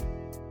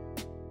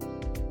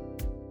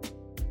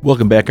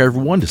Welcome back,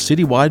 everyone, to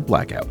Citywide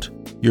Blackout,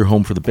 your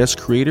home for the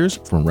best creators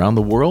from around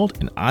the world,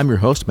 and I'm your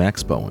host,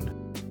 Max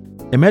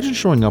Bowen. Imagine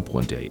showing up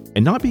one day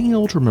and not being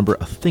able to remember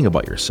a thing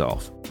about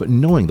yourself, but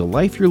knowing the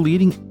life you're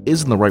leading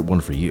isn't the right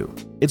one for you.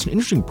 It's an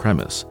interesting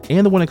premise,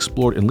 and the one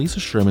explored in Lisa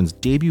Sherman's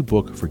debut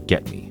book,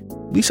 Forget Me.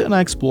 Lisa and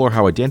I explore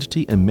how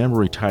identity and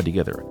memory tie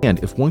together,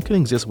 and if one can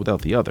exist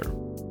without the other.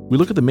 We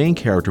look at the main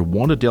character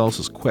Wanda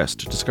Dallas's quest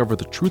to discover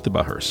the truth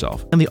about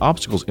herself and the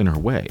obstacles in her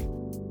way.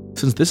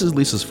 Since this is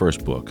Lisa's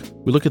first book,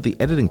 we look at the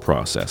editing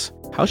process,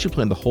 how she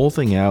planned the whole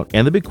thing out,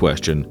 and the big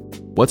question,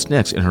 what's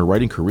next in her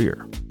writing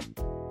career?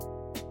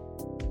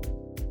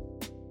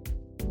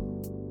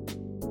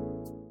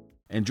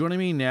 And joining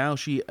me now,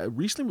 she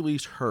recently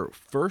released her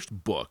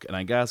first book, and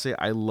I gotta say,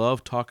 I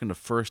love talking to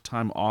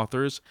first-time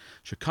authors.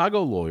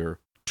 Chicago lawyer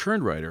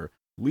turned writer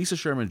Lisa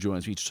Sherman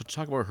joins me to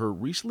talk about her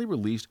recently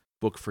released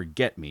book,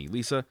 Forget Me.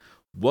 Lisa,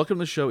 welcome to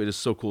the show. It is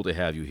so cool to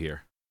have you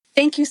here.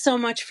 Thank you so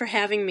much for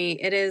having me.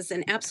 It is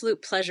an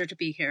absolute pleasure to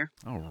be here.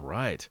 All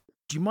right.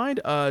 Do you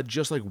mind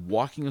just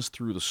walking us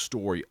through the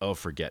story of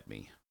Forget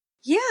Me?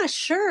 Yeah,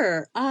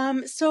 sure.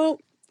 So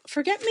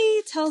Forget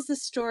Me tells the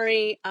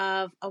story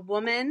of a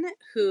woman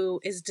who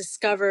is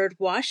discovered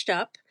washed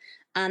up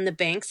on the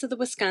banks of the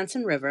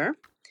Wisconsin River.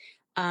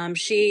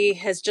 She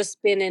has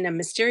just been in a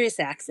mysterious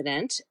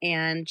accident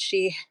and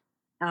she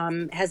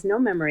has no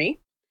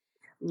memory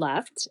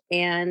left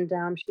and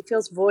she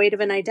feels void of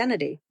an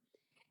identity.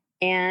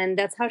 And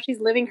that's how she's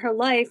living her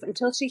life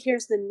until she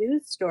hears the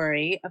news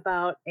story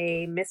about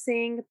a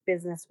missing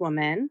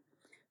businesswoman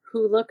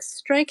who looks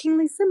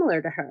strikingly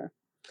similar to her.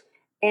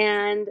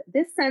 And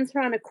this sends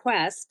her on a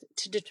quest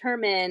to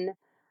determine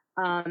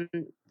um,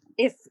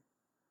 if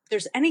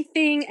there's any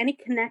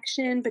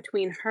connection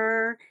between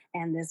her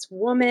and this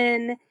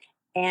woman.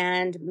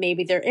 And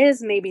maybe there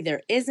is, maybe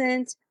there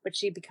isn't, but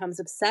she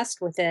becomes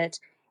obsessed with it.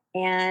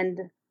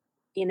 And,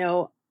 you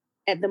know,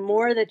 the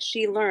more that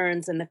she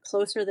learns and the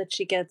closer that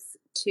she gets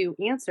to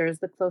answers,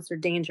 the closer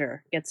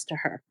danger gets to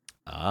her.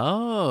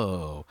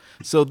 Oh,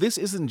 so this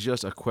isn't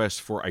just a quest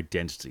for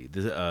identity.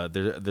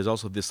 There's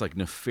also this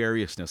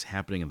nefariousness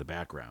happening in the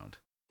background.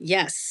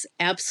 Yes,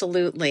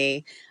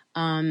 absolutely.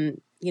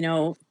 You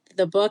know,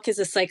 the book is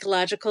a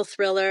psychological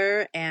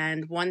thriller,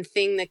 and one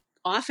thing that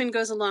often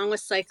goes along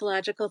with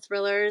psychological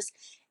thrillers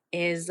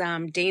is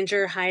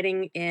danger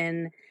hiding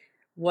in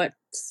what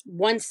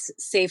once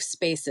safe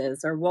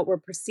spaces or what were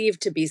perceived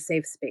to be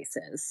safe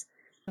spaces.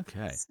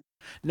 Okay.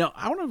 Now,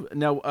 I want to.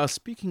 Now,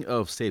 speaking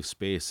of safe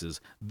spaces,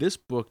 this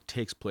book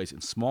takes place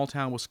in small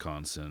town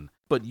Wisconsin,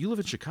 but you live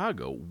in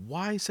Chicago.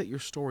 Why set your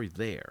story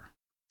there?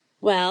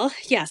 Well,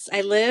 yes,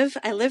 I live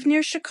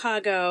near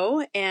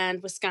Chicago,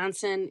 and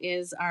Wisconsin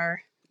is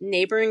our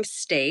neighboring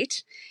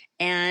state.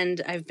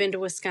 And I've been to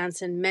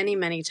Wisconsin many,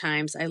 many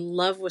times. I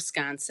love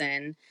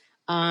Wisconsin.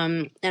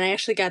 And I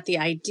actually got the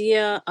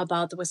idea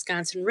about the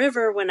Wisconsin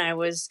River when I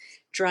was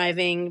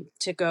driving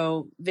to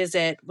go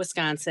visit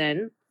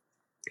Wisconsin.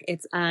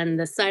 It's on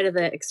the side of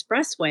the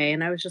expressway,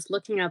 and I was just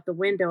looking out the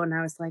window and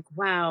I was like,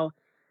 wow,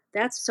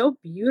 that's so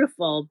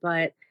beautiful,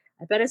 but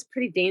I bet it's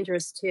pretty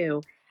dangerous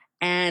too.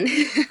 And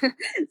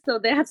so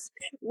that's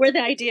where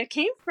the idea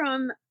came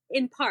from,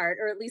 in part,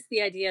 or at least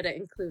the idea to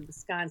include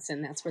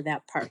Wisconsin. That's where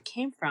that part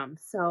came from.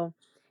 So,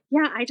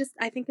 yeah,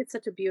 I think it's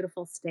such a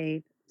beautiful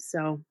state.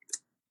 So,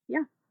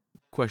 yeah.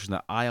 Question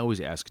that I always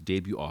ask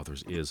debut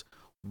authors is,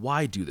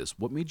 why do this?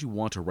 What made you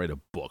want to write a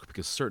book?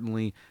 Because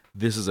certainly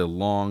this is a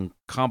long,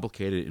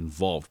 complicated,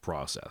 involved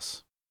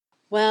process.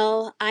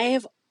 Well, I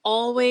have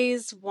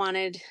always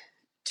wanted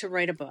to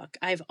write a book.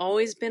 I've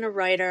always been a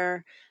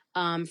writer.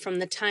 From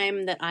the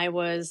time that I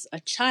was a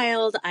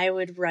child, I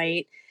would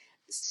write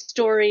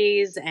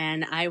stories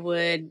and I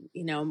would,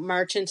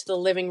 march into the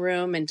living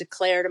room and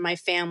declare to my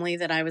family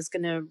that I was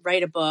going to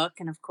write a book.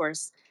 And of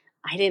course,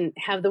 I didn't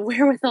have the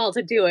wherewithal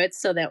to do it.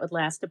 So that would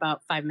last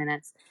about 5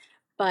 minutes.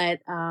 But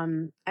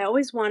I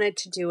always wanted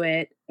to do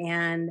it.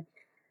 And,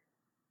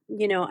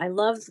 I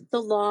love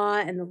the law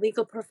and the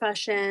legal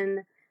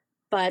profession,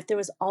 but there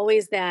was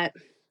always that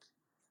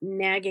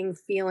nagging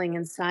feeling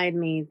inside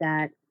me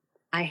that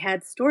I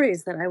had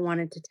stories that I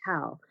wanted to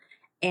tell.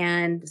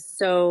 And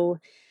so,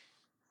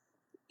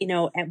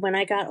 when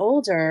I got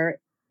older,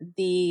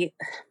 the,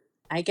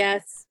 I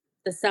guess,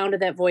 the sound of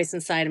that voice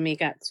inside of me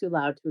got too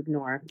loud to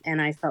ignore.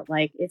 And I felt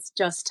like it's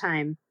just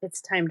time. It's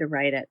time to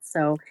write it.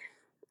 So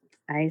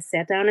I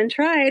sat down and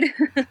tried.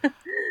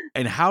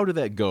 And how did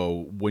that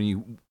go when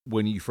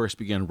you first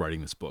began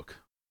writing this book?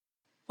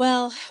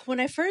 Well, when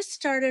I first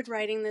started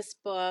writing this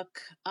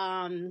book,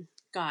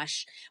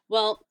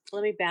 well,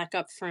 let me back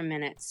up for a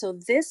minute. So,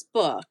 this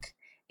book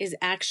is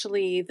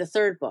actually the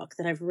third book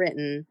that I've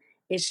written.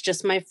 It's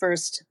just my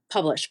first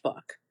published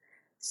book.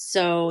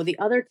 So, the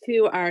other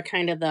two are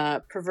kind of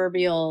the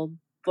proverbial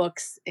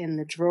books in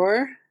the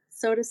drawer,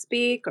 so to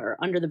speak, or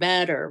under the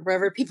bed, or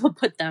wherever people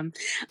put them.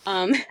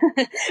 Um,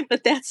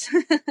 but that's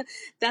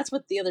that's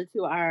what the other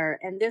two are.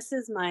 And this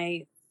is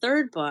my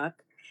third book.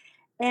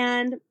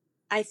 And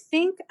I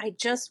think I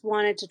just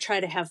wanted to try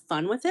to have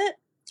fun with it.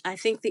 I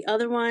think the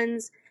other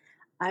ones,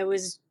 I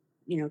was,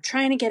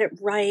 trying to get it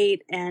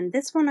right. And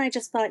this one, I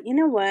just thought, you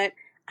know what?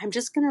 I'm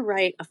just going to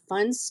write a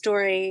fun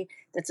story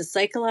that's a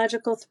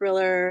psychological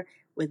thriller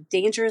with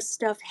dangerous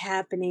stuff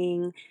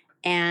happening.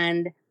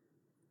 And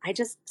I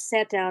just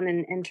sat down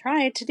and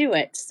tried to do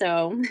it.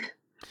 So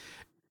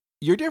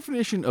Your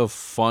definition of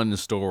fun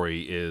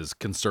story is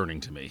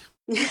concerning to me.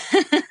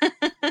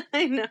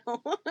 I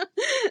know.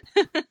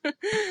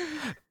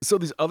 So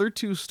these other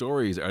two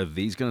stories, are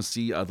these going to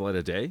see the light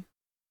of day?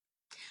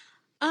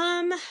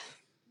 Um,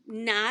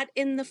 Not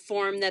in the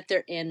form that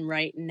they're in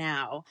right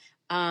now.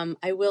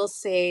 I will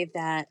say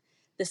that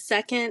the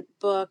second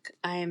book,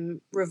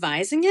 I'm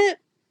revising it,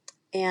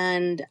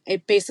 and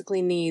it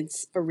basically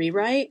needs a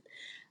rewrite.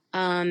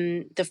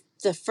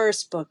 The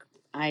first book,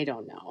 I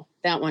don't know.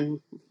 That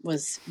one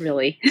was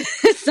really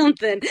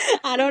something.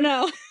 I don't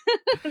know.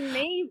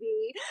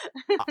 Maybe.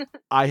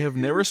 I have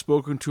never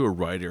spoken to a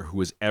writer who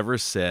has ever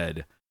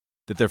said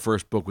that their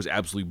first book was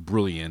absolutely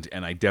brilliant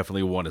and I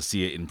definitely want to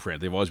see it in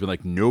print. They've always been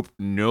like, nope,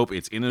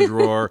 it's in a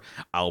drawer.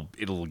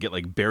 It'll get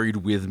like buried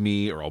with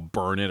me or I'll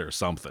burn it or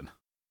something.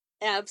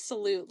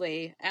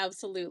 Absolutely.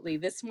 Absolutely.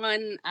 This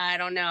one, I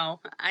don't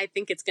know. I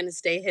think it's going to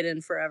stay hidden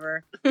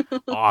forever.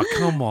 Oh,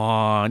 come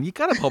on. You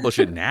got to publish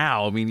it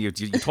now. I mean, you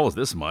told us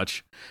this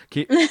much.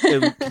 Can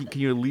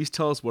you at least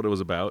tell us what it was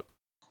about?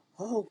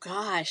 Oh,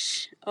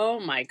 gosh. Oh,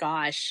 my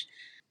gosh.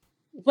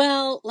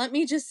 Well, let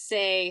me just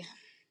say,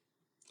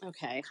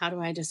 okay, how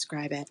do I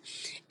describe it?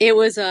 It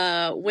was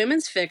a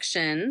women's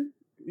fiction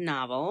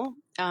novel.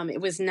 It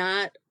was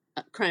not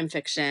crime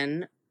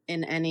fiction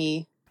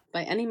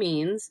by any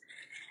means.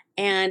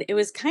 And it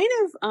was kind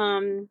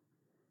of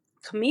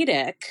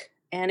comedic,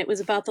 and it was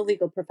about the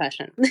legal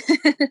profession.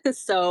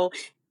 So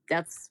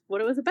that's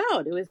what it was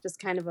about. It was just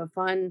kind of a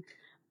fun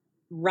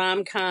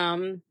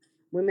rom-com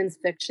women's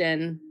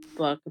fiction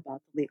book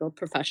about the legal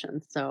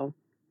profession. So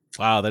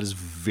Wow, that is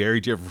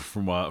very different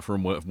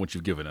from what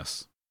you've given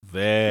us.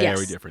 Very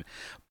yes, different.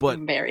 But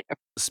very different.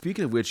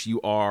 speaking of which,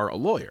 you are a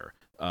lawyer.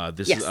 Yes.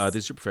 This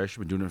is your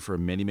profession. You've been doing it for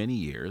many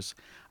years.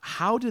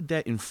 How did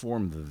that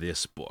inform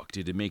this book?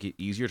 Did it make it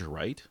easier to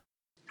write?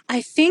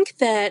 I think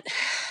that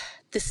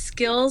the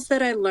skills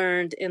that I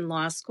learned in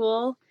law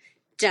school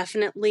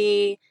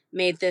definitely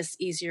made this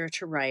easier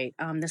to write.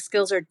 The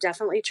skills are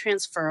definitely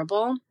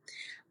transferable.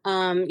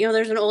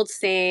 There's an old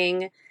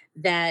saying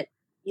that,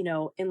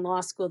 in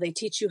law school, they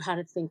teach you how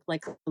to think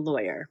like a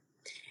lawyer.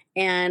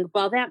 And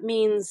while that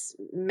means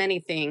many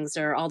things,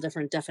 or all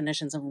different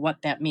definitions of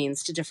what that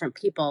means to different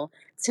people,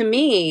 to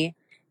me,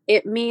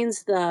 it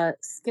means the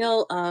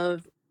skill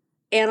of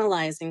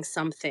analyzing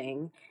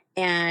something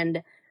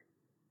and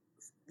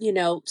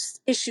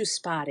issue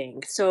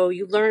spotting. So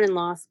you learn in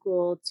law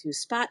school to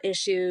spot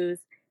issues,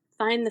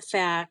 find the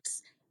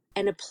facts,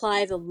 and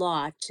apply the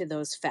law to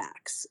those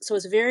facts. So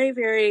it's very,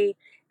 very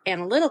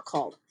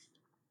analytical.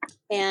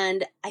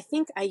 And I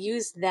think I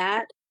used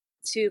that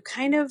to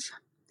kind of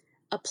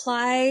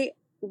apply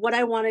what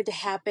I wanted to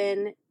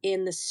happen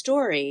in the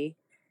story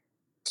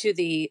to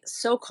the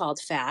so-called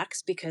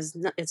facts, because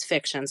it's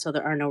fiction, so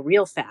there are no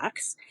real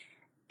facts,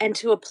 and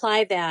to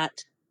apply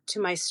that to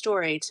my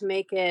story to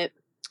make it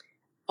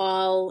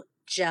all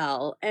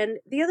gel. And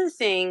the other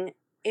thing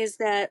is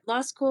that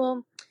law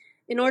school,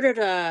 in order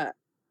to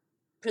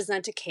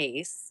present a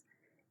case,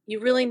 you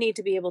really need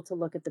to be able to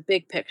look at the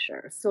big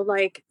picture. So,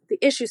 like the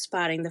issue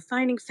spotting, the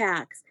finding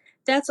facts,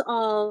 that's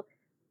all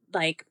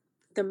like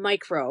the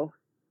micro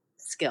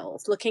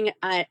skills, looking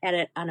at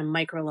it on a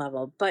micro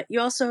level. But you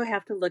also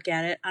have to look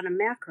at it on a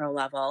macro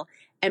level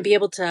and be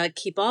able to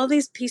keep all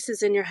these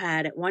pieces in your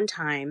head at one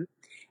time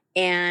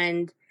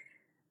and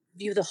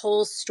view the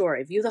whole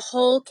story, view the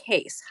whole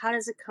case. How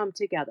does it come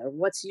together?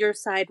 What's your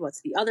side?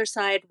 What's the other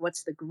side?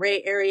 What's the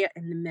gray area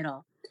in the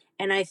middle?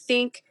 And I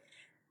think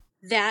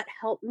that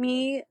helped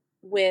me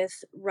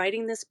with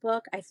writing this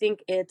book. I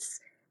think it's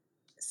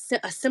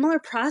a similar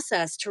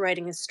process to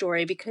writing a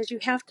story because you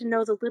have to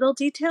know the little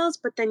details,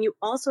 but then you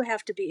also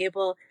have to be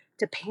able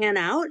to pan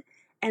out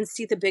and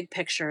see the big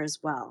picture as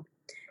well.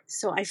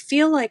 So I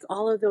feel like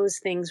all of those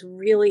things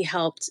really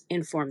helped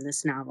inform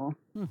this novel.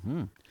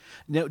 Mm-hmm.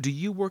 Now, do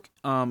you work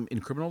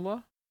in criminal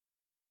law?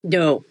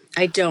 No,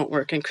 I don't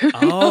work in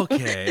criminal.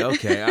 Okay.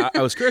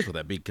 I was curious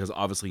about that because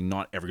obviously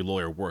not every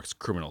lawyer works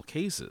criminal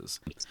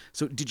cases.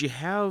 So did you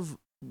have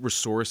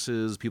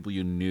resources, people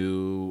you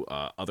knew,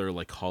 other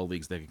like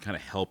colleagues that could kind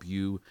of help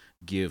you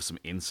give some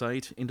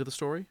insight into the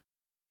story?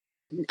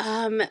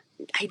 I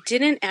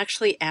didn't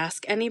actually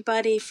ask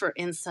anybody for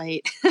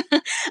insight.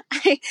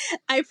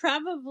 I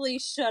probably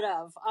should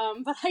have,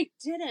 but I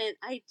didn't.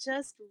 I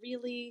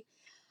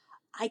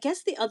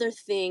guess the other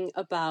thing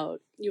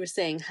about, you were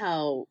saying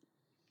how,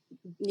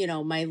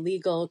 my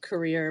legal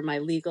career, my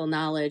legal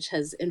knowledge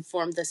has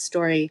informed this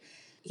story.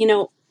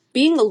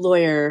 Being a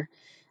lawyer,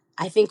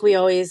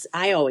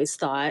 I always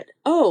thought,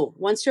 oh,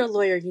 once you're a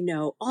lawyer, you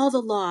know all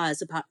the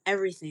laws about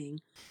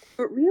everything.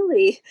 But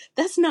really,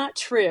 that's not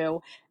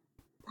true.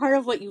 Part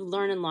of what you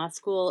learn in law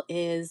school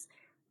is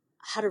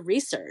how to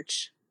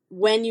research,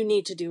 when you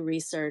need to do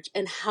research,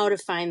 and how to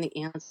find the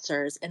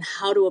answers and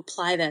how to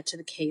apply that to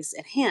the case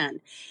at hand.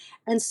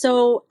 And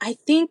so I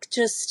think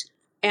just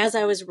as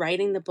I was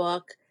writing the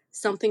book,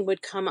 something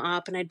would come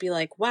up and I'd be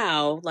like,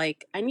 wow,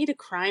 like I need a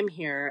crime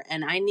here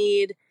and I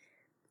need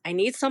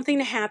something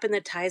to happen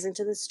that ties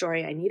into the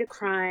story. I need a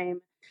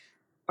crime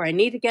or I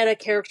need to get a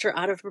character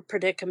out of a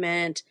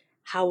predicament.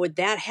 How would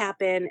that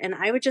happen? And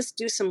I would just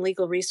do some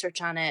legal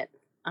research on it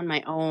on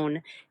my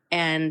own.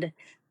 And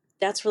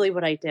that's really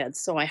what I did.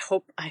 So I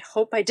hope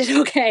I did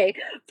okay,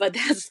 but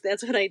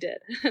that's what I did.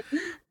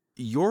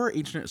 Your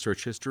internet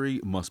search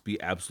history must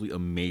be absolutely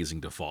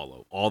amazing to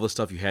follow. All the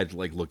stuff you had to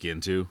like look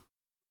into.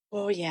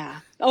 Oh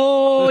yeah.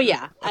 Oh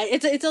yeah.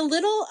 It's a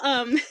little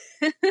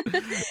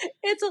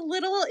it's a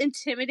little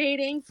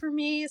intimidating for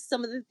me,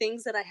 some of the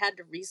things that I had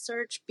to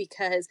research,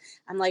 because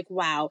I'm like,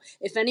 wow,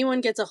 if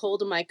anyone gets a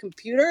hold of my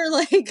computer,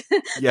 like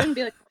they're Yeah. gonna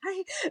be like,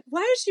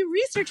 why is she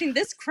researching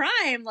this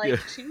crime? Like Yeah.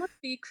 she must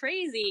be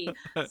crazy.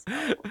 So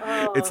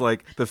It's oh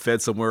like the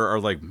feds somewhere are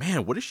like,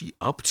 man, what is she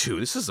up to?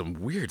 This is some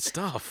weird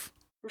stuff.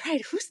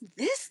 right, who's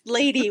this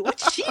lady?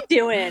 What's she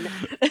doing?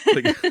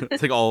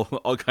 It's like all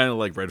kind of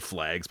like red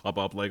flags pop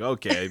up. Like,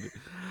 okay,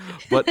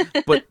 but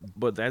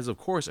that is of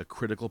course a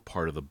critical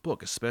part of the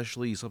book,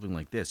 especially something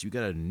like this. You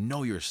got to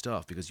know your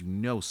stuff because you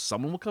know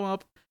someone will come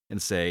up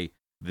and say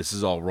this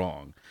is all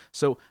wrong.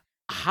 So,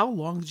 how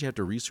long did you have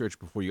to research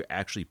before you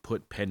actually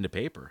put pen to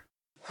paper?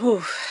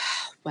 Whew.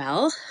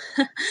 Well,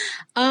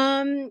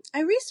 I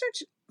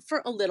researched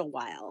for a little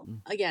while. Mm.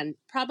 Again,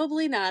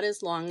 probably not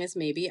as long as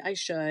maybe I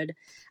should.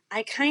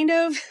 I kind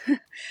of,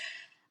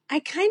 I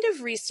kind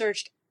of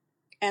researched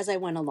as I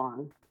went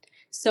along.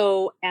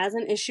 So as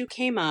an issue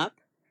came up,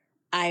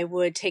 I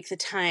would take the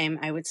time,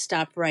 I would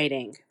stop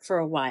writing for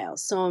a while.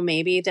 So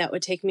maybe that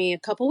would take me a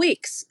couple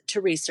weeks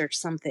to research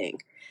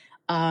something.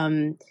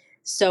 Um,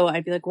 so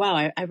I'd be like, wow,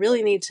 I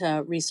really need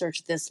to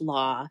research this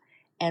law.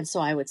 And so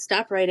I would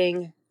stop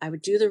writing, I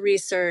would do the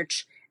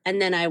research,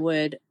 and then I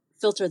would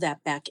filter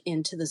that back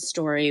into the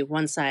story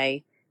once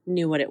I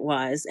knew what it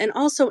was. And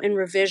also in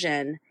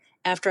revision,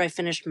 after I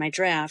finished my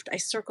draft, I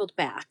circled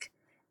back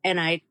and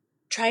I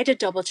tried to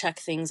double check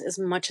things as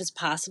much as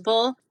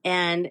possible.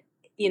 And,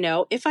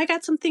 if I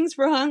got some things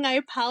wrong, I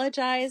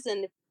apologize.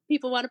 And if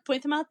people want to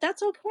point them out,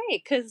 that's okay.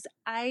 Cause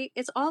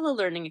it's all a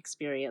learning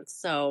experience.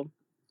 So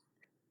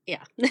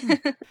yeah.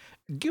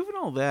 Given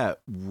all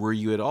that, were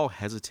you at all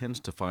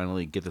hesitant to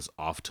finally get this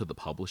off to the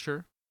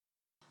publisher?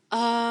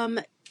 Um,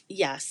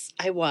 yes,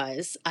 I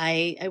was.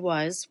 I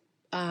was.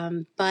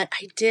 But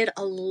I did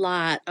a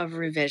lot of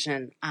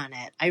revision on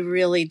it. I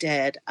really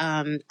did.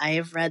 I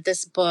have read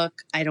this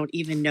book. I don't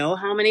even know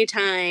how many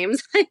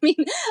times. I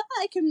mean,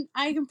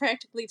 I can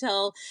practically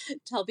tell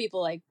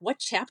people like what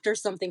chapter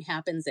something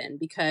happens in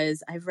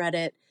because I've read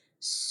it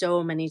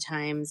so many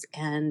times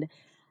and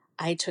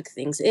I took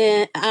things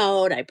in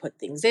out, I put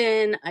things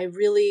in. I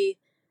really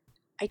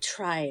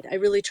tried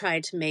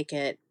to make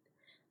it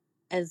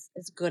as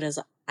good as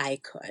I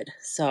could.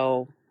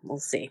 So we'll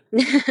see.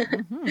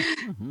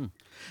 Hmm.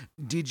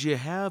 Did you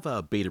have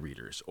beta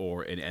readers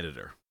or an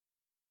editor?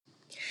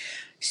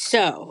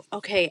 So,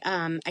 okay,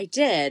 I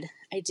did.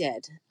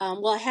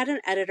 Well, I had an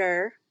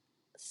editor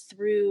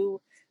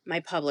through my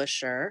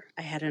publisher.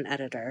 I had an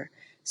editor,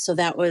 so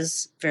that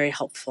was very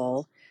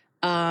helpful.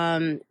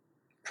 Um,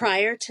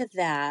 Prior to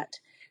that,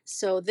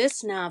 so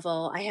this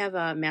novel, I have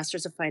a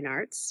Master's of Fine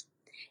Arts,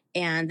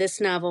 and this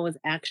novel was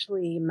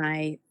actually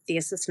my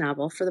thesis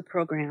novel for the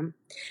program.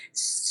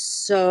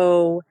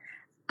 So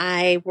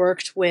I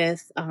worked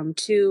with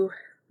two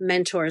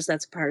mentors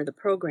that's part of the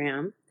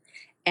program.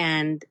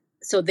 And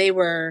so they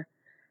were,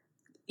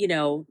 you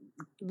know,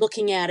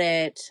 looking at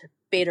it,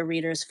 beta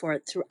readers for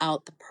it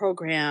throughout the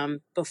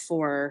program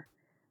before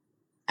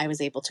I was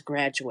able to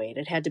graduate.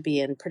 It had to be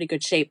in pretty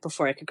good shape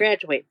before I could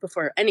graduate,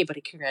 before anybody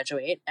can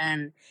graduate.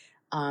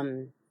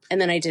 Um,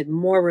 and then I did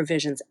more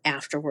revisions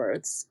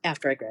afterwards,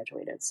 after I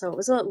graduated. So it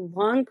was a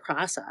long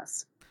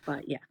process,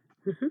 but yeah.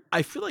 Hmm.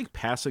 I feel like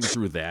passing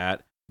through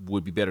that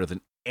would be better than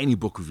any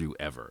book review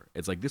ever.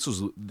 It's like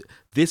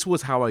this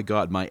was how I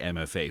got my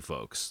MFA,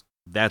 folks.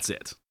 That's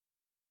it.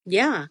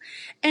 Yeah.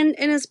 And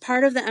as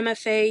part of the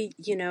MFA,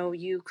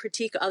 you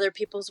critique other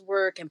people's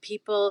work and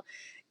people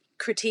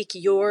critique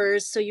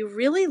yours. So you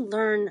really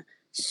learn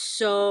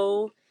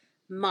so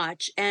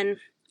much. And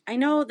I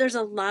know there's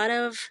a lot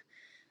of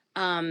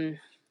um,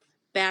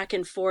 back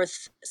and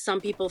forth.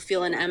 Some people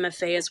feel an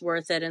MFA is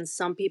worth it, and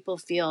some people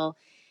feel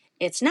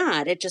it's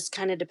not. It just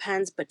kind of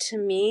depends. But to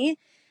me,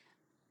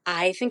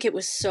 I think it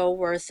was so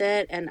worth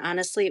it. And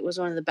honestly, it was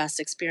one of the best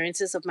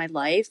experiences of my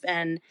life.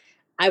 And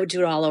I would do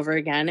it all over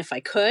again if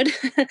I could.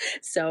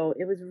 So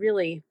it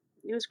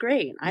was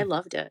great. I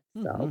loved it.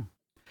 Hmm. So.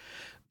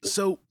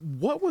 So,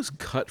 what was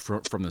cut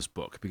from this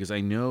book? Because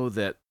I know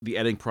that the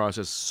editing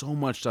process, so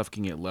much stuff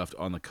can get left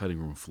on the cutting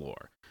room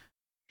floor.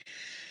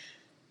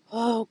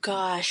 Oh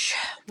gosh.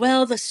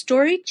 Well, the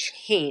story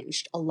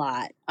changed a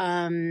lot.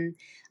 I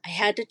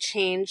had to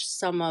change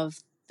some of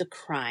the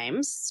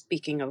crimes,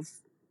 speaking of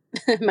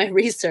my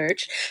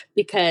research,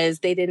 because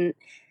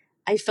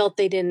I felt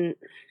they didn't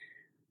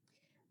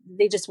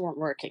they just weren't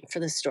working for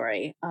the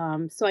story.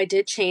 So I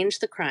did change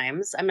the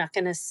crimes. I'm not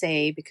going to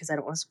say because I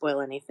don't want to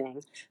spoil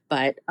anything,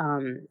 but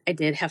I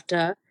did have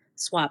to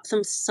swap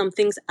some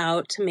things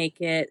out to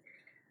make it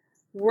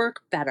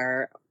work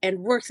better and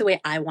work the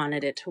way I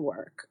wanted it to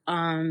work.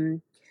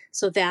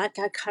 So that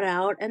got cut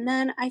out. And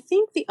then I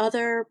think the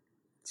other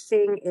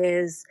thing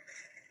is,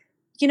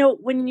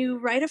 when you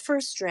write a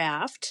first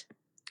draft,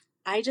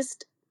 I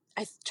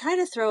try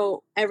to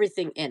throw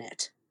everything in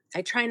it.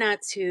 I try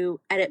not to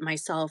edit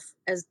myself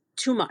as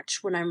too much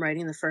when I'm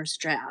writing the first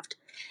draft.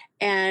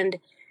 And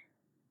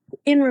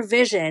in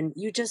revision,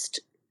 you just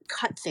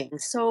cut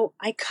things. So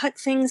I cut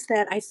things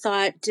that I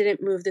thought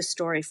didn't move the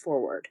story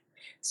forward.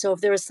 So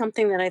if there was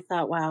something that I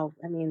thought, wow,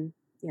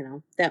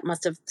 that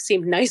must have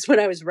seemed nice when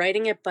I was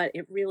writing it, but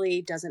it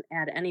really doesn't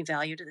add any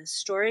value to this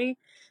story,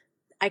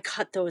 I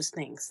cut those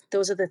things.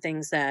 Those are the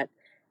things that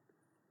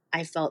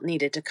I felt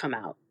needed to come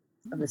out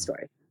of the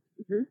story.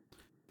 Mm-hmm.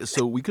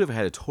 So we could have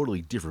had a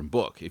totally different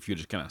book if you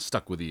just kind of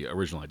stuck with the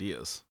original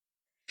ideas.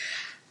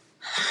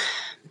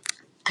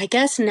 I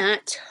guess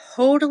not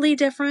totally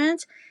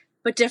different,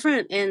 but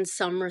different in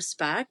some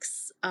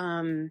respects.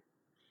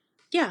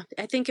 Yeah,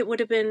 I think it would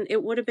have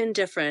been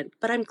different,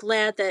 but I'm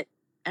glad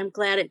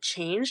it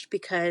changed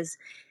because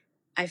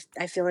I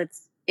feel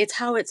it's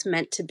how it's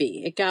meant to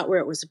be. It got where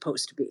it was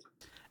supposed to be.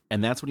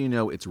 And that's when you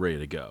know it's ready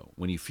to go.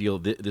 When you feel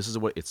this is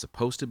what it's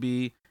supposed to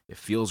be, it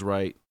feels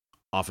right,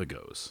 off it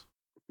goes.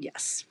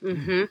 Yes.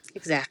 Mm-hmm.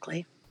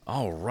 Exactly.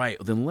 All right,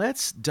 then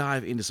let's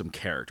dive into some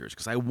characters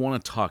because I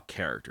want to talk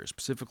characters.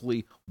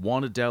 Specifically,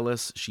 Wanda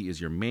Dallas, she is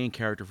your main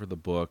character for the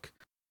book.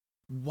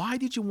 Why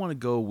did you want to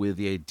go with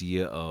the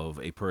idea of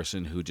a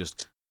person who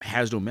just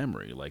has no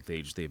memory? Like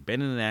they've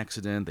been in an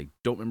accident, they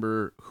don't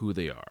remember who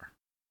they are.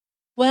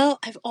 Well,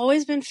 I've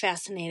always been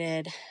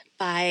fascinated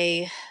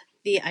by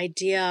the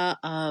idea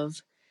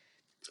of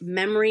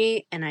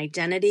memory and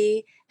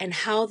identity and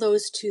how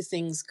those two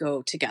things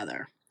go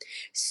together.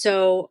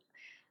 So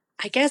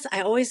I guess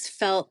I always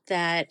felt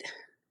that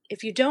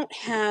if you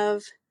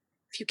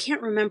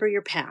can't remember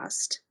your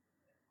past,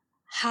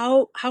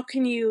 how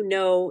can you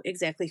know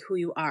exactly who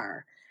you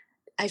are?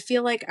 I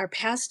feel like our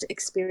past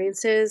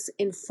experiences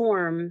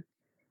inform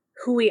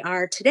who we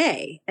are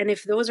today. And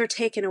if those are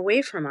taken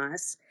away from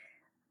us,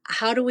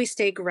 how do we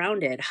stay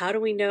grounded? How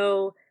do we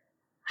know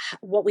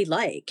what we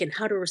like and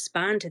how to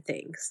respond to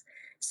things?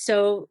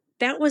 So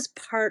that was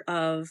part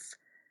of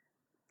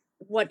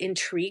what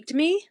intrigued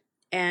me.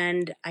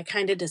 And I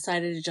kind of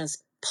decided to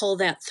just pull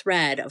that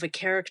thread of a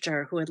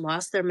character who had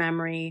lost their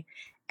memory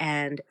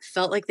and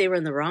felt like they were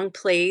in the wrong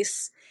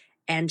place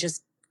and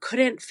just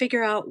couldn't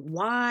figure out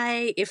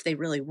why, if they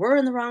really were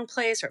in the wrong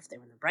place or if they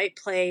were in the right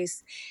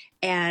place.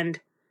 And,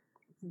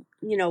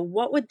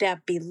 what would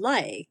that be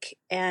like?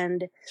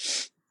 And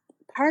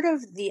part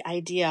of the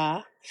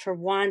idea for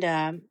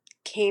Wanda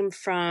came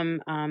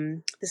from,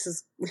 this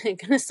is going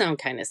to sound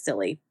kind of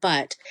silly,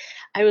 but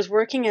I was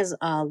working as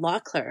a law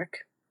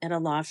clerk at a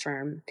law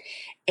firm.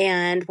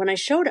 And when I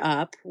showed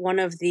up, one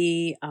of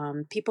the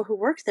people who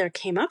worked there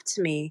came up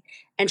to me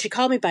and she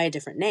called me by a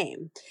different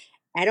name.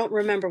 I don't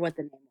remember what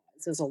the name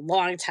was. It was a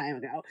long time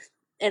ago.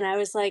 And I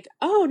was like,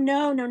 oh,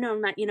 no,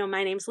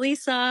 my name's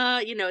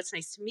Lisa. It's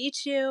nice to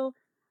meet you.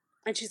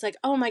 And she's like,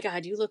 oh my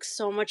God, you look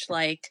so much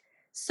like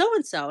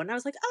so-and-so. And I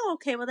was like, oh,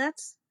 okay, well,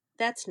 that's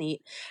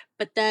neat.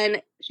 But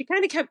then she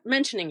kind of kept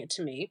mentioning it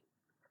to me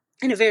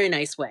in a very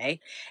nice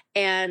way.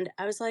 And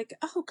I was like,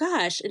 oh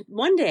gosh. And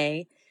one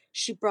day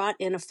she brought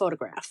in a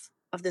photograph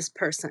of this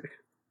person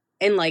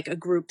in like a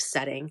group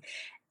setting.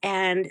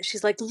 And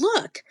she's like,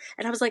 look.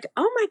 And I was like,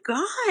 oh my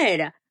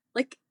God,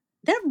 like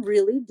that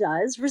really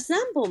does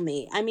resemble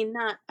me. I mean,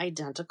 not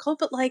identical,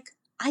 but like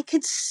I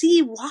could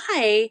see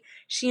why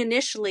she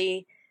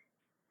initially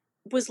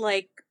was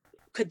like,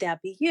 could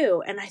that be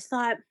you? And I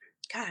thought,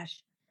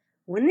 gosh,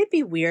 wouldn't it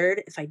be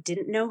weird if I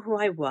didn't know who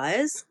I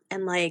was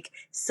and like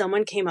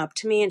someone came up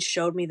to me and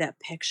showed me that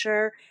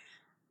picture?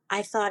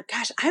 I thought,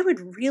 gosh, I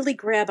would really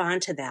grab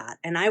onto that.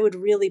 And I would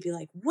really be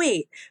like,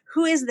 wait,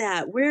 who is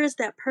that? Where is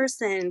that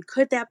person?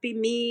 Could that be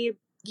me?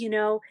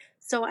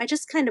 So I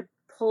just kind of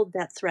pulled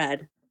that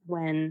thread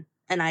and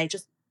I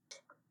just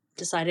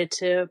decided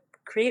to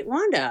create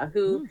Wanda,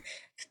 who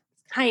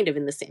kind of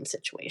in the same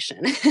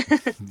situation.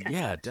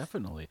 Yeah,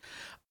 definitely.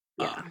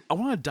 Yeah. I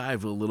want to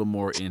dive a little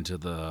more into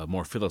the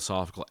more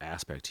philosophical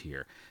aspect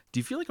here. Do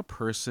you feel like a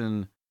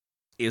person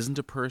isn't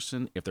a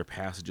person if their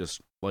past is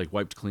just like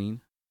wiped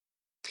clean?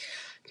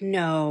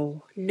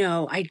 No,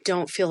 I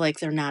don't feel like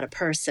they're not a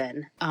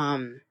person.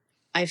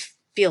 I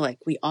feel like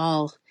we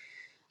all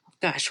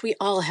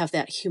have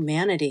that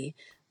humanity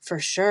for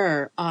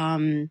sure.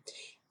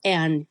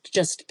 And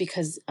just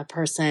because a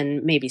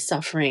person may be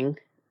suffering,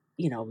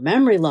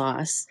 memory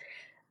loss,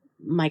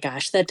 my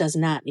gosh, that does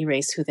not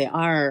erase who they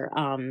are.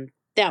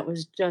 That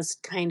was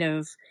just kind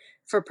of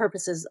for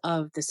purposes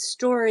of the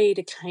story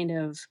to kind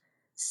of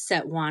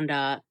set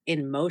Wanda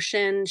in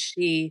motion.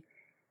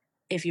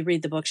 If you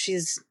read the book,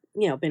 she's,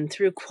 been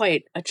through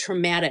quite a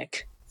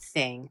traumatic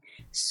thing.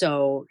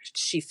 So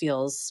she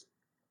feels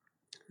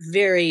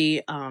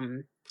very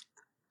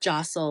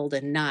jostled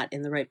and not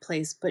in the right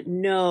place. But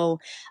no,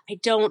 I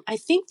don't. I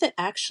think that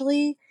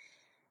actually,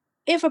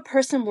 if a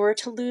person were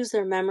to lose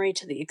their memory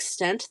to the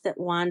extent that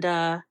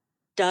Wanda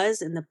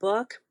does in the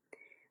book,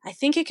 I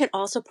think it could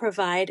also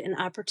provide an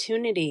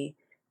opportunity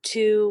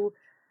to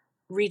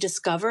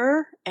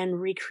rediscover and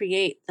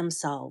recreate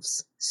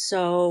themselves.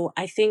 So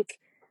I think,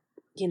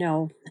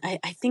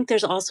 I think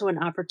there's also an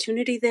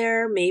opportunity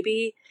there,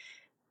 maybe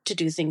to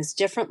do things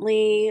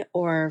differently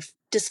or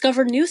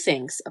discover new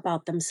things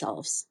about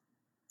themselves.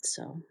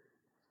 So,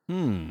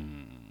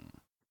 Hmm.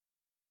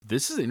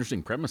 This is an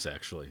interesting premise,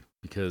 actually,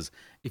 because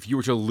if you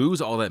were to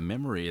lose all that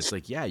memory, it's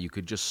like, yeah, you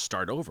could just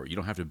start over. You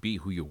don't have to be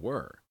who you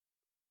were.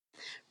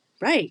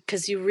 right.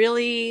 Because you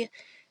really,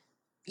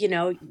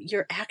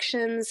 your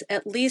actions,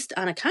 at least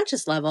on a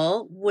conscious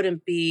level,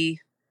 wouldn't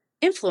be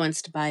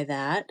influenced by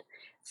that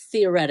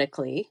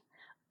theoretically.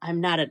 I'm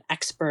not an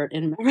expert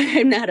in,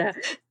 I'm not a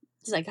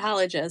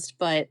psychologist,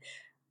 but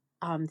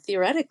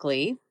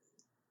theoretically,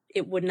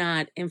 it would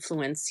not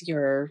influence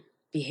your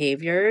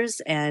behaviors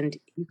and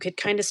you could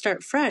kind of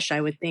start fresh. I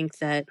would think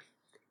that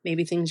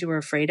maybe things you were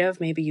afraid of,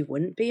 maybe you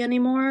wouldn't be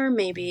anymore.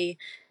 Maybe,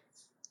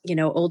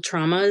 old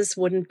traumas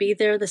wouldn't be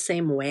there the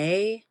same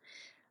way.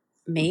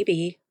 Hmm.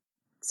 Maybe.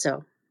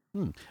 So,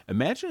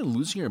 Imagine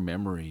losing your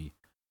memory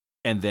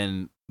and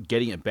then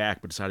getting it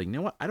back, but deciding, you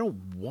know what, I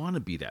don't want to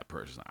be that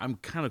person. I'm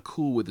kind of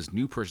cool with this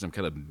new person I'm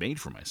kind of made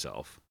for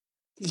myself.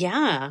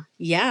 yeah.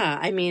 Yeah.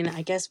 I mean,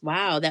 I guess,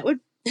 wow, that would,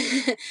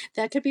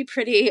 that could be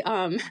pretty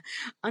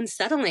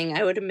unsettling,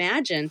 I would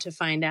imagine, to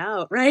find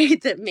out,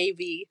 right? That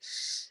maybe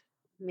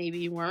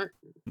you weren't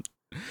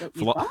what you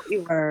Philo- thought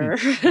you were.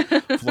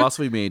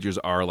 Philosophy majors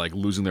are like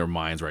losing their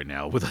minds right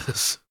now with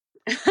this.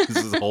 This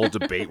is a whole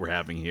debate we're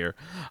having here.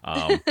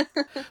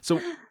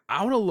 So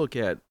I want to look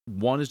at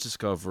Wanda's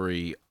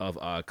discovery of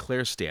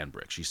Claire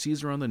Stanbrick. She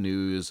sees her on the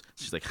news.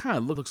 She's like, huh,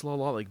 looks a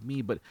lot like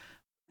me. But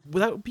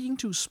without being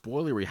too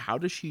spoilery, how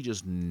does she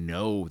just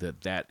know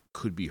that that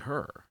could be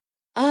her?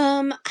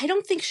 I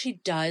don't think she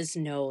does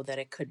know that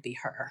it could be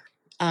her.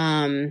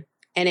 And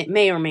it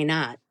may or may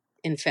not,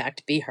 in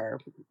fact, be her.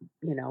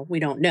 We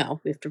don't know.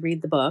 We have to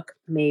read the book.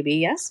 Maybe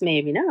yes,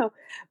 maybe no.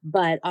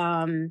 But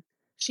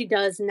she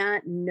does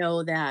not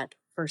know that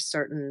for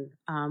certain.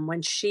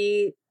 When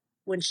she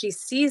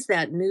sees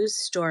that news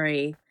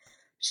story,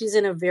 she's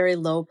in a very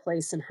low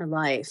place in her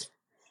life.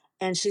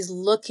 And she's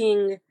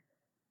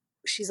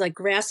like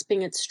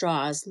grasping at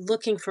straws,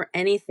 looking for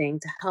anything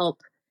to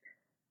help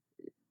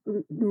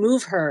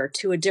move her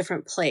to a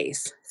different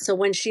place. So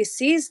when she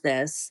sees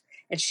this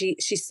and she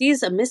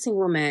sees a missing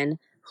woman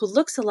who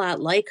looks a lot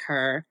like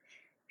her,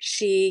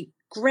 she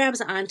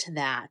grabs onto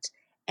that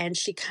and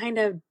she kind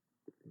of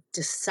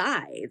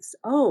decides,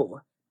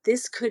 "Oh,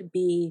 this could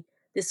be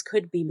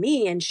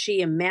me." And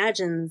she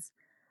imagines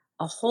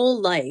a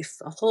whole life,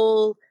 a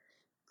whole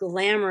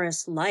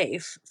glamorous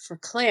life for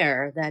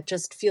Claire that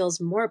just feels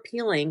more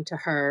appealing to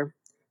her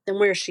than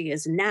where she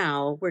is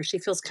now, where she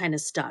feels kind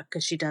of stuck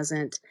because she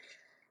doesn't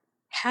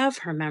have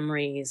her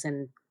memories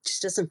and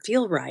just doesn't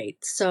feel right.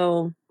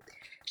 So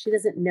she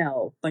doesn't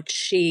know, but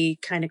she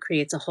kind of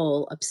creates a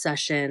whole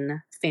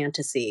obsession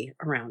fantasy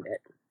around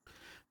it.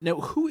 Now,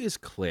 who is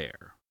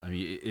Claire? I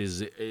mean, is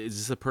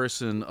this a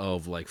person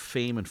of like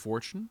fame and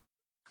fortune?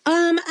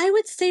 I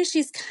would say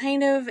she's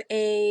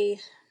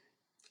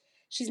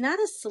not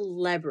a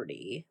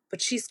celebrity,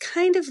 but she's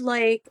kind of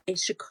like a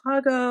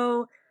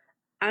Chicago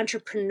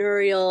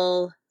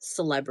entrepreneurial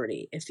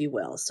celebrity, if you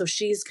will. So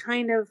she's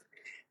kind of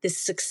this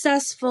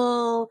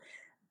successful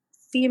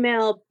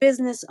female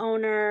business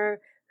owner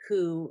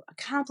who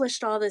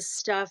accomplished all this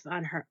stuff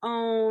on her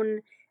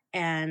own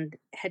and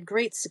had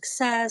great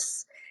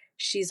success.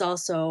 She's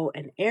also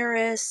an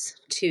heiress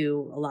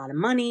to a lot of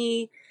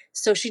money.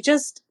 So she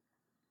just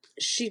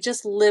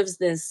lives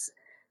this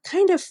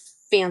kind of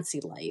fancy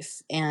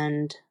life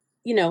and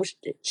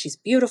she's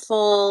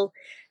beautiful.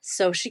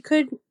 So she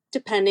could,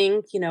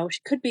 depending, she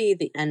could be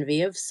the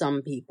envy of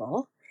some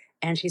people,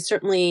 and she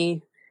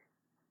certainly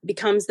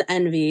becomes the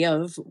envy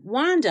of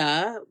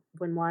Wanda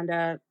when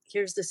Wanda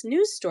hears this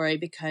news story,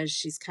 because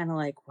she's kind of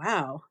like,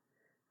 wow,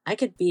 I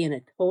could be in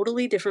a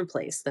totally different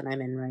place than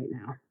I'm in right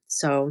now.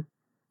 So,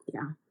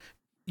 yeah.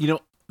 You know,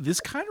 this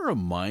kind of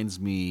reminds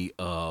me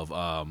of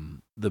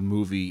the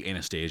movie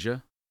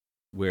Anastasia,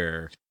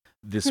 where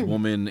this Hmm.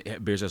 woman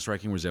bears a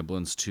striking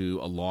resemblance to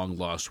a long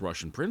lost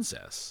Russian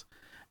princess.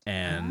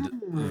 And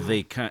Ah.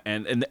 they kind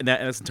and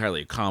that's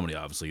entirely a comedy.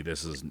 Obviously,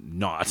 this is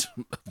not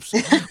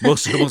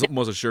most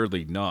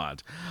assuredly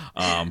not.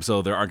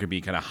 So there are going to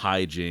be kind of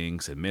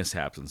hijinks and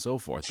mishaps and so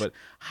forth. But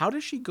how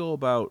does she go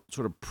about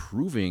sort of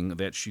proving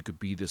that she could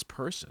be this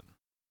person?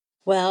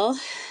 Well,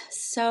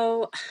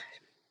 so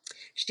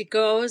she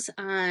goes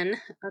on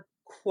a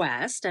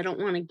quest. I don't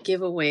want to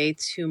give away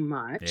too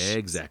much, so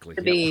Exactly.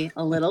 to Yep. be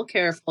a little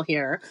careful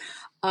here.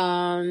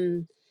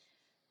 Um,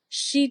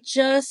 she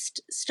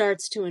just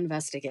starts to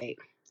investigate.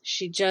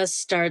 She just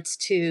starts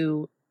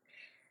to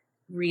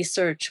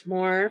research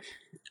more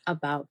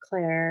about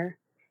Claire,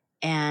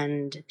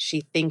 and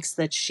she thinks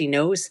that she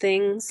knows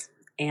things,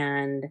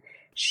 and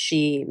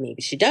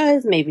maybe she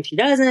does, maybe she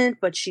doesn't,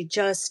 but she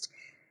just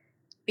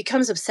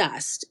becomes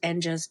obsessed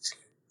and just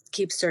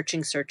keeps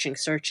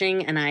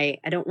searching. And I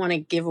don't want to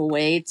give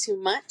away too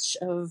much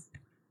of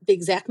the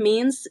exact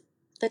means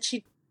that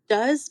she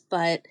does,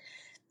 but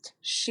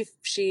she's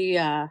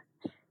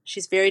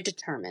very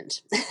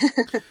determined.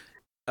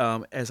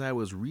 As I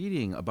was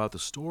reading about the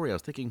story, I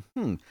was thinking,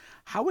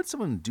 how would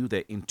someone do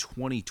that in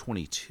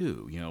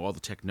 2022? You know, all the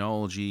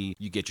technology,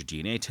 you get your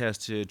DNA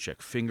tested,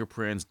 check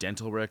fingerprints,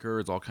 dental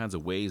records, all kinds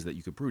of ways that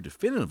you could prove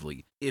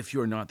definitively if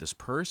you're not this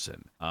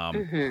person.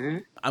 Mm-hmm.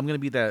 I'm going to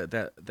be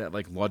that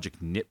like logic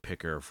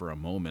nitpicker for a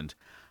moment.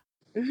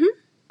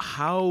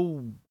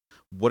 Mm-hmm.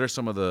 What are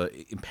some of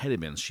the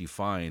impediments she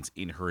finds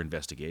in her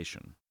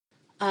investigation?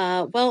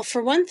 Well,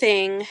 for one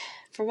thing,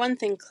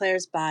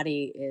 Claire's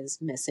body is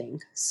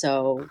missing.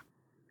 So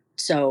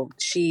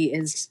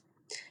she's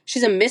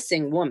a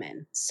missing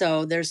woman.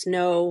 So there's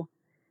no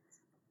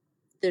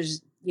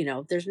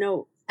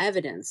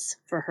evidence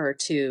for her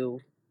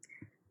to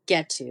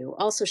get to.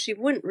 Also, she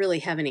wouldn't really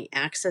have any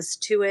access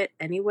to it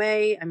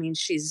anyway. I mean,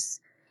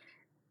 she's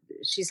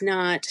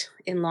not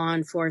in law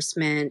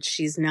enforcement.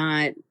 She's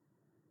not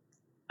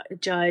a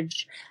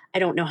judge. I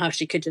don't know how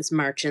she could just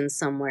march in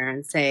somewhere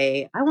and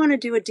say, I want to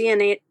do a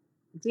DNA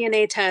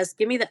test.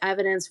 Give me the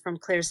evidence from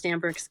Claire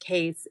Stanbrook's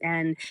case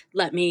and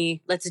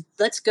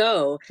let's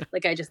go.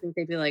 Like, I just think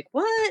they'd be like,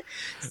 what?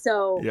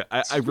 So Yeah,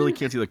 I really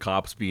can't see the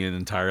cops being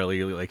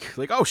entirely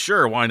like, oh,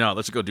 sure, why not?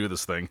 Let's go do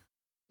this thing.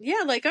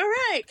 Yeah, like, all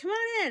right, come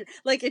on in.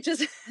 Like, it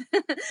just,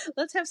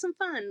 let's have some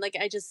fun. Like,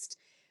 I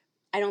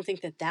don't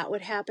think that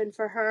would happen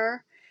for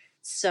her.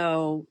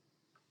 So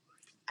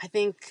I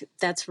think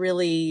that's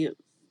really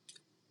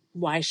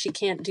why she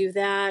can't do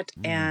that.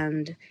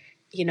 And,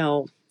 you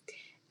know,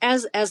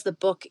 as the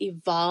book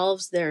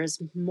evolves,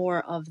 there's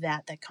more of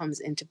that comes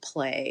into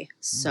play.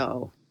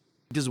 So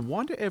does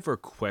Wanda ever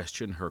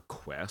question her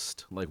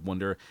quest? Like,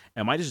 wonder,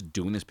 am I just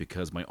doing this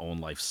because my own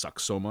life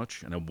sucks so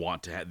much and I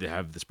want to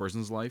have this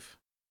person's life?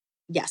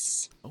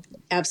 Yes,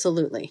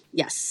 absolutely.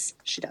 Yes,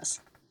 she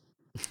does.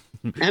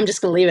 I'm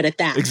just going to leave it at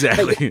that.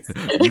 Exactly.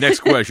 Yes. Next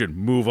question.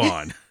 Move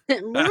on.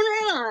 Moving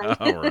right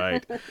on. All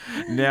right.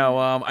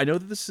 Now, I know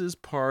that this is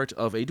part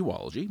of a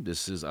duology.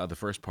 This is the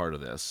first part of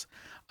this.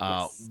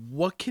 Yes.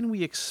 What can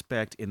we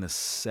expect in the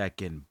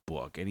second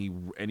book?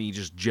 Any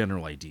just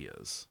general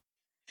ideas?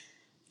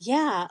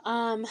 Yeah.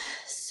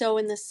 So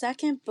in the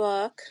second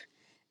book,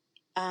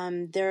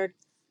 there are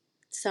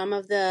some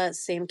of the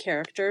same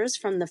characters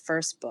from the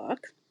first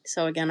book.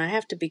 So again, I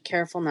have to be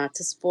careful not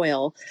to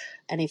spoil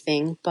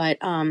anything, but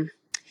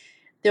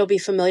there'll be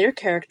familiar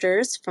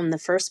characters from the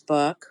first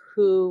book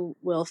who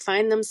will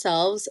find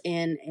themselves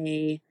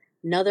in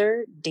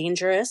another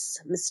dangerous,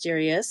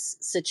 mysterious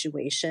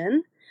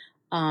situation.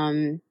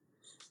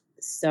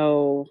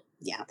 So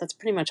yeah, that's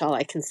pretty much all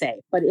I can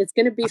say. But it's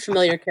going to be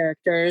familiar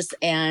characters,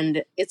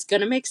 and it's going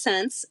to make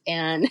sense,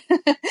 and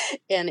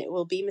and it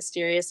will be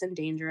mysterious and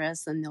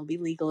dangerous, and there'll be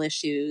legal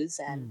issues,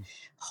 and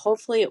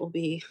hopefully it'll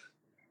be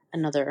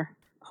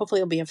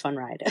a fun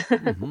ride.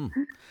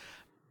 Mm-hmm.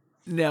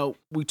 Now,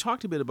 we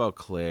talked a bit about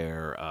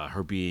Claire,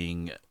 her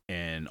being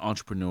an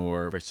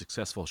entrepreneur, very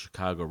successful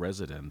Chicago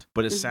resident,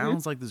 but it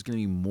sounds like there's going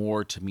to be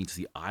more to meet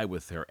the eye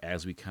with her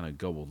as we kind of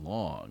go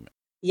along.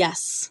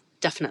 Yes,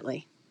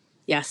 definitely.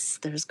 Yes,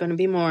 there's going to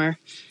be more.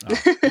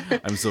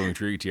 I'm so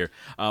intrigued here.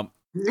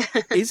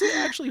 Is it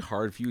actually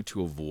hard for you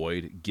to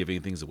avoid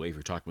giving things away if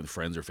you're talking with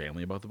friends or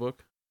family about the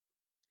book?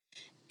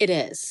 It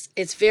is.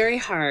 It's very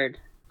hard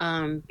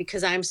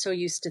because I'm so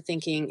used to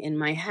thinking in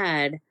my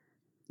head,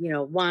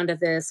 Wanda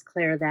this,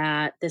 Claire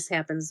that, this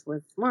happens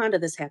with Wanda,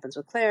 this happens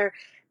with Claire,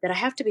 that I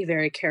have to be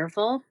very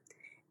careful.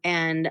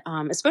 And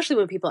especially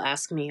when people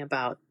ask me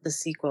about the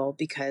sequel,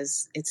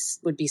 because it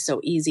would be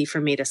so easy for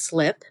me to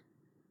slip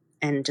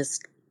and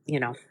just,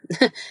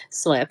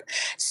 slip.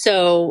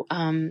 So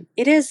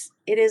it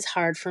is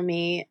hard for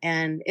me.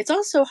 And it's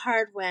also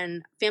hard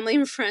when family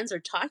and friends are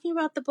talking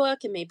about the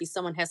book and maybe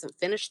someone hasn't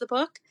finished the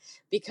book,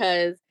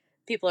 because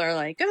people are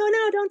like, oh,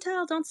 no, don't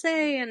tell, don't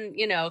say. And,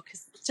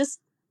 because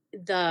just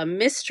the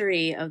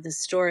mystery of the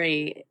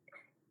story,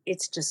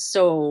 it's just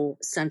so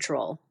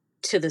central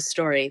to the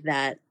story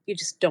that you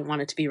just don't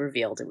want it to be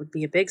revealed. It would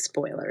be a big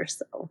spoiler.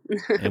 So,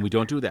 and we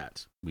don't do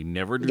that. We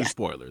never do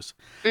spoilers.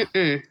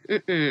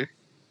 Mm-mm.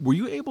 Were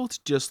you able to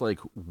just like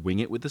wing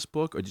it with this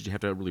book, or did you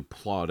have to really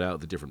plot out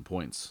the different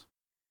points?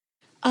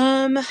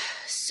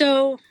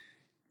 So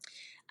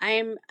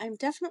I'm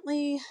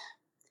definitely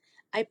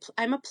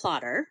I'm a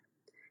plotter,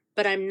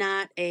 but I'm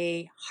not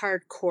a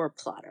hardcore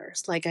plotter.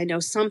 It's like, I know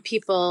some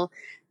people,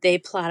 they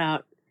plot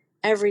out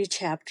every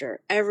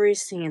chapter, every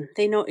scene.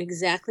 They know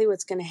exactly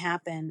what's going to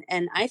happen.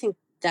 And I think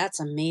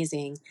that's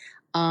amazing.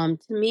 To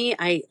me,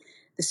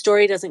 the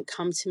story doesn't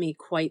come to me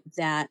quite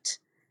that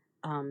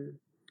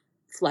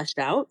fleshed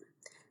out.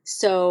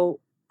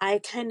 So I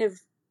kind of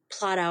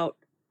plot out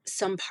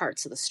some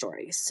parts of the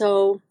story.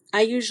 So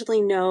I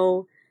usually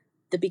know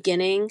the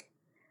beginning.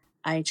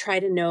 I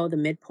try to know the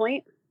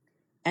midpoint,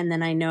 and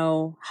then I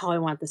know how I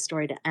want the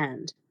story to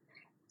end.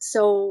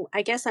 So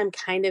I guess I'm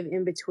kind of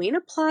in between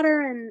a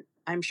plotter and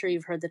I'm sure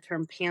you've heard the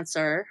term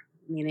pantser,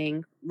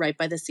 meaning right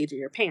by the seat of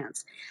your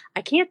pants.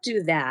 I can't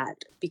do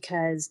that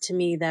because to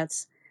me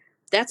that's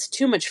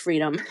too much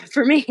freedom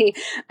for me.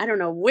 I don't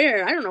know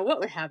what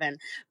would happen,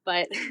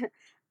 but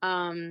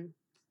um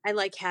I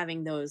like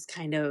having those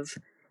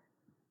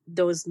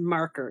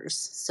markers.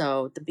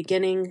 So the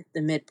beginning,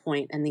 the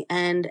midpoint, and the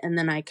end, and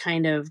then I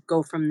kind of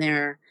go from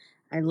there.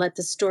 I let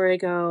the story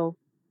go,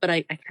 but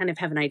I kind of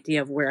have an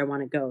idea of where I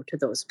want to go to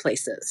those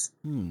places.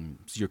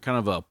 So you're kind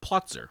of a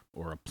plotzer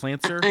or a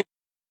plantser. I,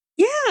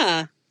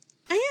 yeah,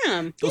 I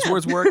am. Those Yeah,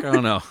 words work? I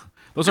don't know.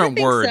 Those I aren't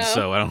think words, so.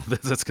 so I don't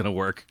think that's gonna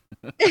work.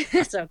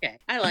 It's okay.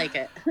 I like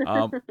it.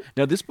 Um,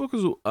 now this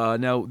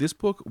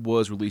book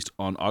was released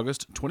on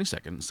August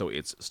 22nd, so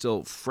it's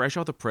still fresh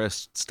out the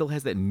press. Still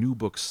has that new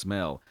book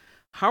smell.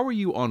 How are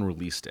you on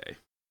release day?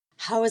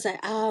 How was I?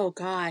 Oh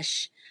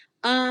gosh.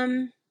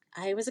 Um,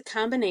 I was a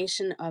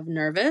combination of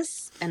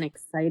nervous and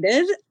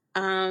excited.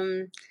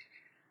 Um,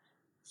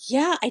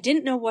 Yeah, I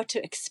didn't know what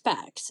to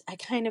expect. I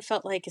kind of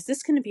felt like, is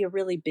this going to be a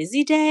really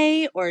busy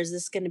day or is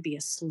this going to be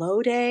a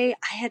slow day?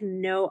 I had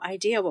no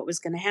idea what was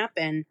going to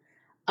happen.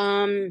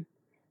 Um,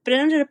 but it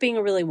ended up being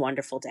a really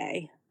wonderful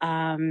day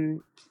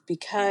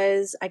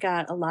because I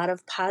got a lot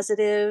of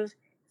positive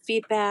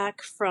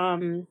feedback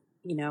from,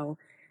 you know,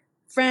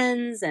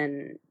 friends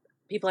and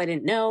people I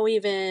didn't know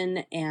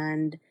even.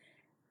 And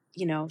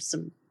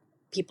some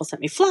people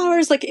sent me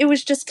flowers. Like it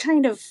was just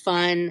kind of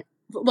fun.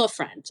 Well, a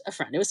friend.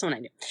 It was someone I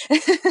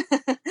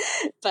knew.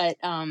 But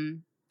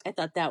I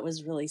thought that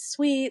was really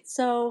sweet.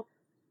 So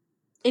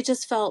it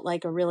just felt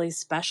like a really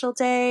special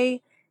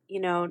day, you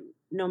know,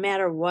 no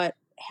matter what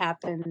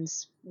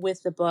happens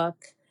with the book.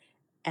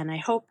 And I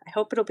hope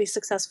it'll be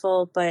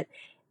successful, but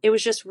it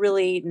was just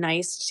really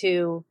nice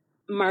to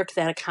mark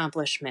that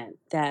accomplishment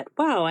that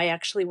wow, I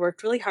actually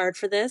worked really hard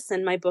for this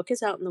and my book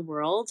is out in the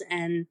world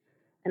and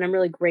I'm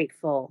really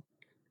grateful.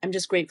 I'm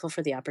just grateful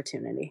for the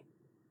opportunity.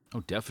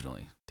 Oh,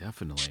 definitely,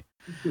 definitely.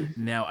 Mhm.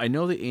 Now, I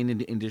know that in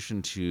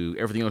addition to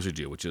everything else you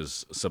do, which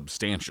is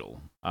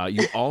substantial,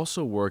 you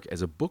also work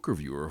as a book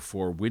reviewer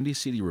for Windy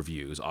City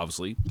Reviews,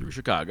 obviously through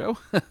Chicago.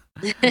 With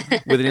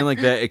a name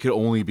like that, it could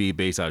only be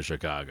based out of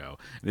Chicago.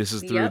 This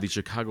is through Yep. the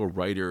Chicago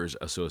Writers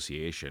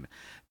Association.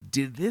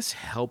 Did this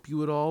help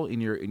you at all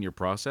in your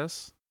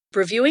process?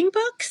 Reviewing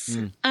books?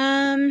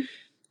 Mm.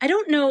 I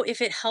don't know if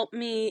it helped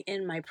me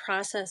in my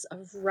process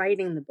of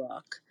writing the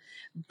book,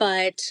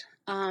 but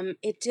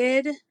it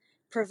did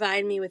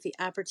provide me with the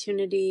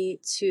opportunity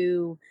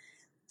to,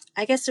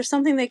 I guess there's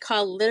something they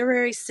call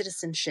literary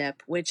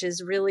citizenship, which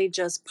is really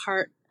just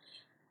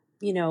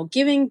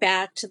giving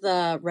back to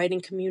the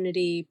writing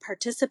community,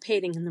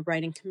 participating in the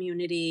writing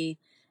community,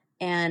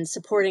 and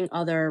supporting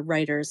other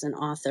writers and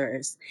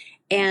authors.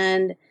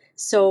 And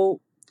so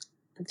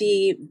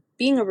the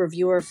being a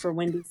reviewer for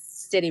Windy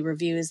City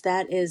Reviews,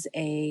 that is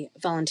a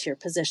volunteer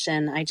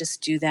position. I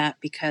just do that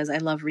because I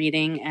love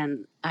reading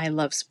and I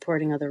love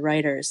supporting other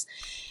writers.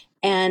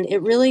 And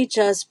it really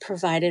just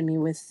provided me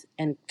with,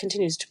 and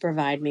continues to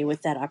provide me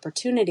with that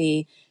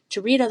opportunity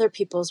to read other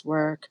people's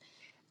work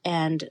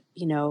and,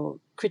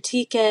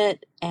 critique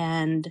it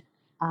and,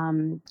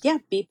 yeah,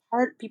 be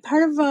part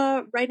of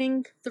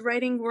writing, the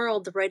writing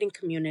world, the writing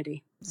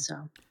community.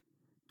 So.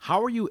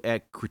 How are you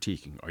at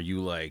critiquing? Are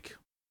you like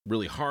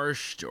really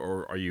harsh,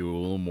 or are you a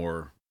little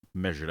more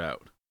measured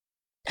out?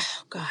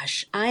 Oh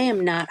gosh, I am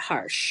not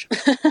harsh.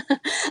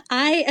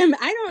 I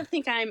don't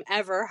think I'm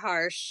ever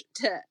harsh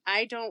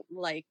I don't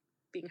like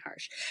being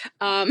harsh.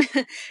 Um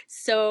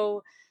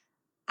so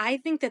I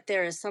think that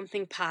there is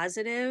something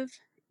positive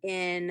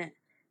in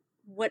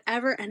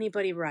whatever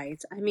anybody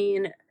writes. I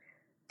mean,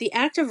 the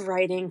act of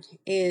writing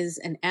is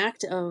an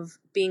act of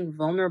being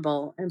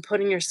vulnerable and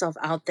putting yourself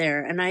out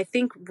there. And I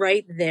think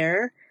right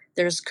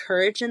there's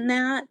courage in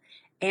that.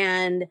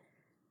 And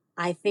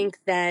I think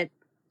that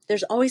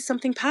there's always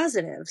something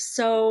positive.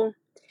 So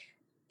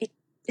it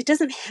it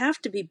doesn't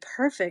have to be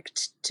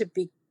perfect to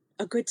be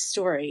a good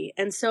story.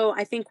 And so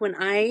I think when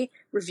I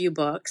review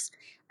books,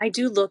 I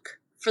do look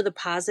for the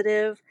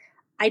positive.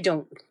 I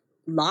don't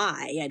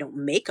lie. I don't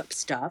make up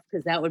stuff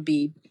because that would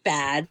be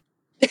bad,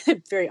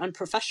 very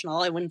unprofessional.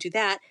 I wouldn't do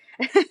that.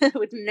 I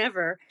would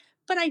never.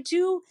 But I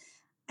do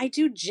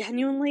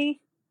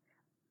genuinely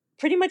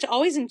pretty much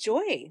always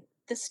enjoy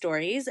the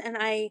stories and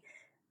I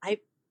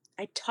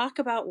I talk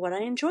about what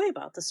I enjoy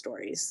about the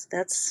stories.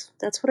 That's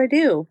what I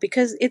do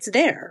because it's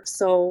there.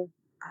 So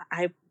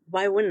I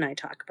why wouldn't I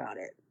talk about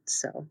it?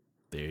 So,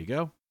 There you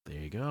go. There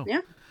you go.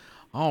 yeah.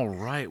 All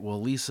right.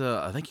 Well,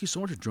 Lisa, thank you so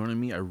much for joining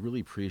me. I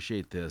really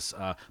appreciate this.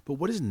 But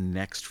what is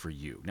next for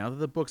you? Now that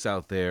the book's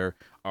out there,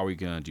 are we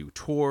going to do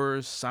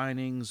tours,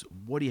 signings?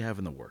 What do you have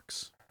in the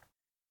works?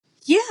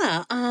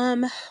 Yeah,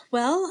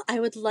 well, I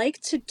would like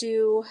to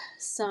do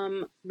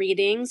some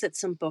readings at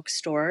some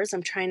bookstores.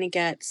 I'm trying to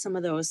get some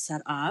of those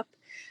set up.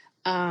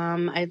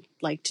 I'd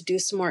like to do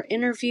some more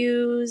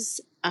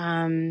interviews.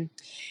 And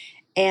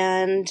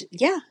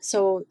yeah,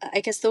 so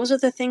I guess those are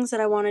the things that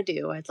I want to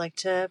do. I'd like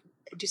to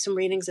do some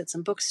readings at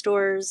some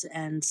bookstores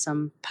and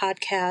some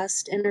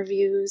podcast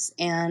interviews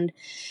and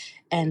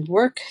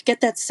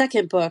get that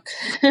second book,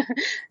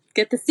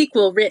 get the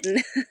sequel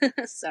written.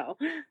 So,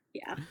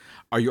 yeah.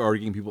 Are you already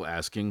getting people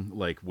asking,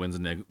 like, when's the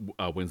new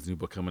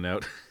book coming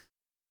out?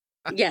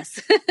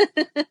 Yes,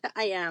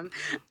 I am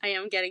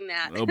getting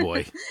that. Oh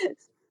boy.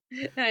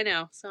 I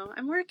know. So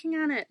I'm working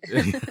on it.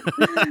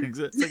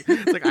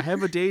 It's like I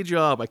have a day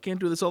job. I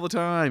can't do this all the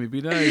time. It'd be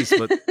nice,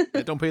 but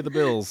I don't pay the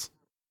bills.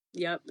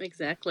 Yep,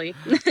 exactly.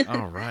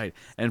 All right.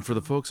 And for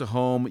the folks at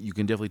home, you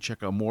can definitely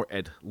check out more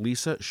at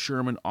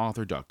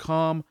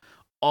lisashermanauthor.com.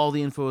 All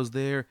the info is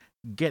there.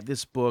 Get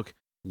this book,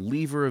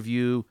 leave a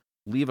review,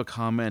 leave a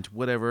comment,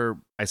 whatever.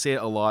 I say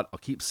it a lot. I'll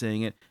keep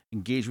saying it.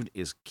 Engagement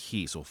is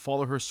key. So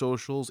follow her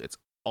socials. It's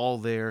all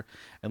there.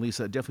 And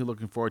Lisa, definitely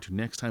looking forward to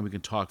next time we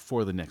can talk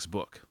for the next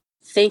book.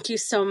 Thank you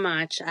so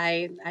much.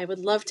 I would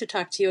love to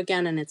talk to you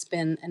again, and it's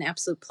been an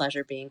absolute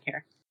pleasure being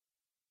here.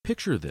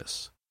 Picture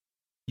this.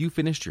 You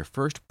finished your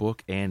first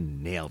book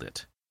and nailed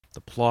it.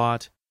 The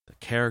plot, the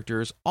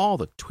characters, all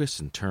the twists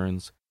and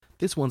turns.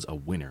 This one's a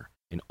winner,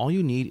 and all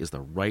you need is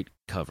the right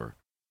cover.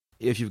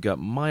 If you've got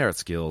my art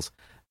skills,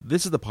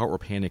 this is the part where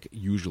panic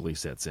usually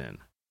sets in.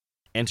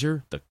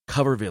 Enter the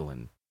cover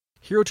villain,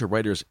 hero to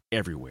writers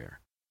everywhere.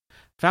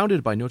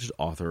 Founded by noted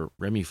author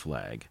Remy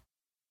Flagg,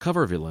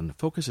 Cover Villain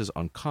focuses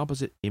on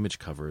composite image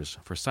covers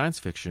for science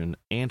fiction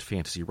and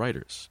fantasy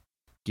writers.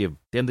 Give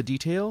them the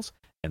details,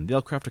 and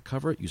they'll craft a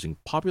cover using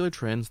popular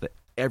trends that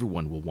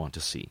everyone will want to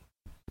see.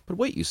 But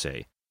wait, you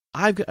say,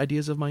 I've got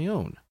ideas of my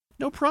own.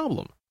 No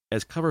problem,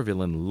 as Cover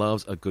Villain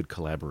loves a good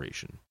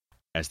collaboration.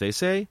 As they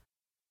say,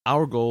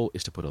 our goal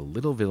is to put a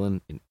little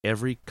villain in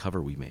every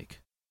cover we make.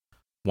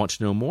 Want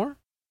to know more?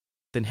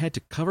 Then head to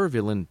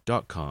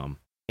covervillain.com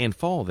and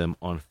follow them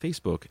on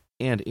Facebook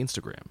and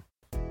Instagram.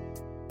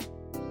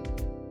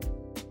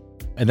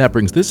 And that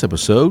brings this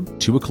episode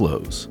to a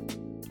close.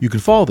 You can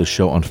follow the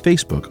show on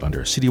Facebook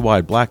under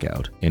Citywide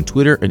Blackout and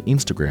Twitter and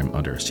Instagram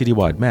under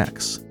Citywide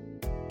Max.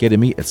 Get at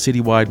me at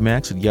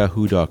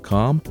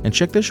citywidemax@yahoo.com and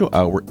check the show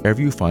out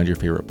wherever you find your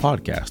favorite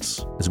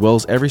podcasts, as well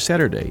as every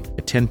Saturday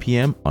at 10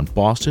 p.m. on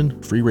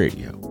Boston Free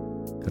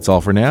Radio. That's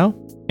all for now,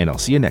 and I'll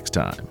see you next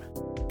time.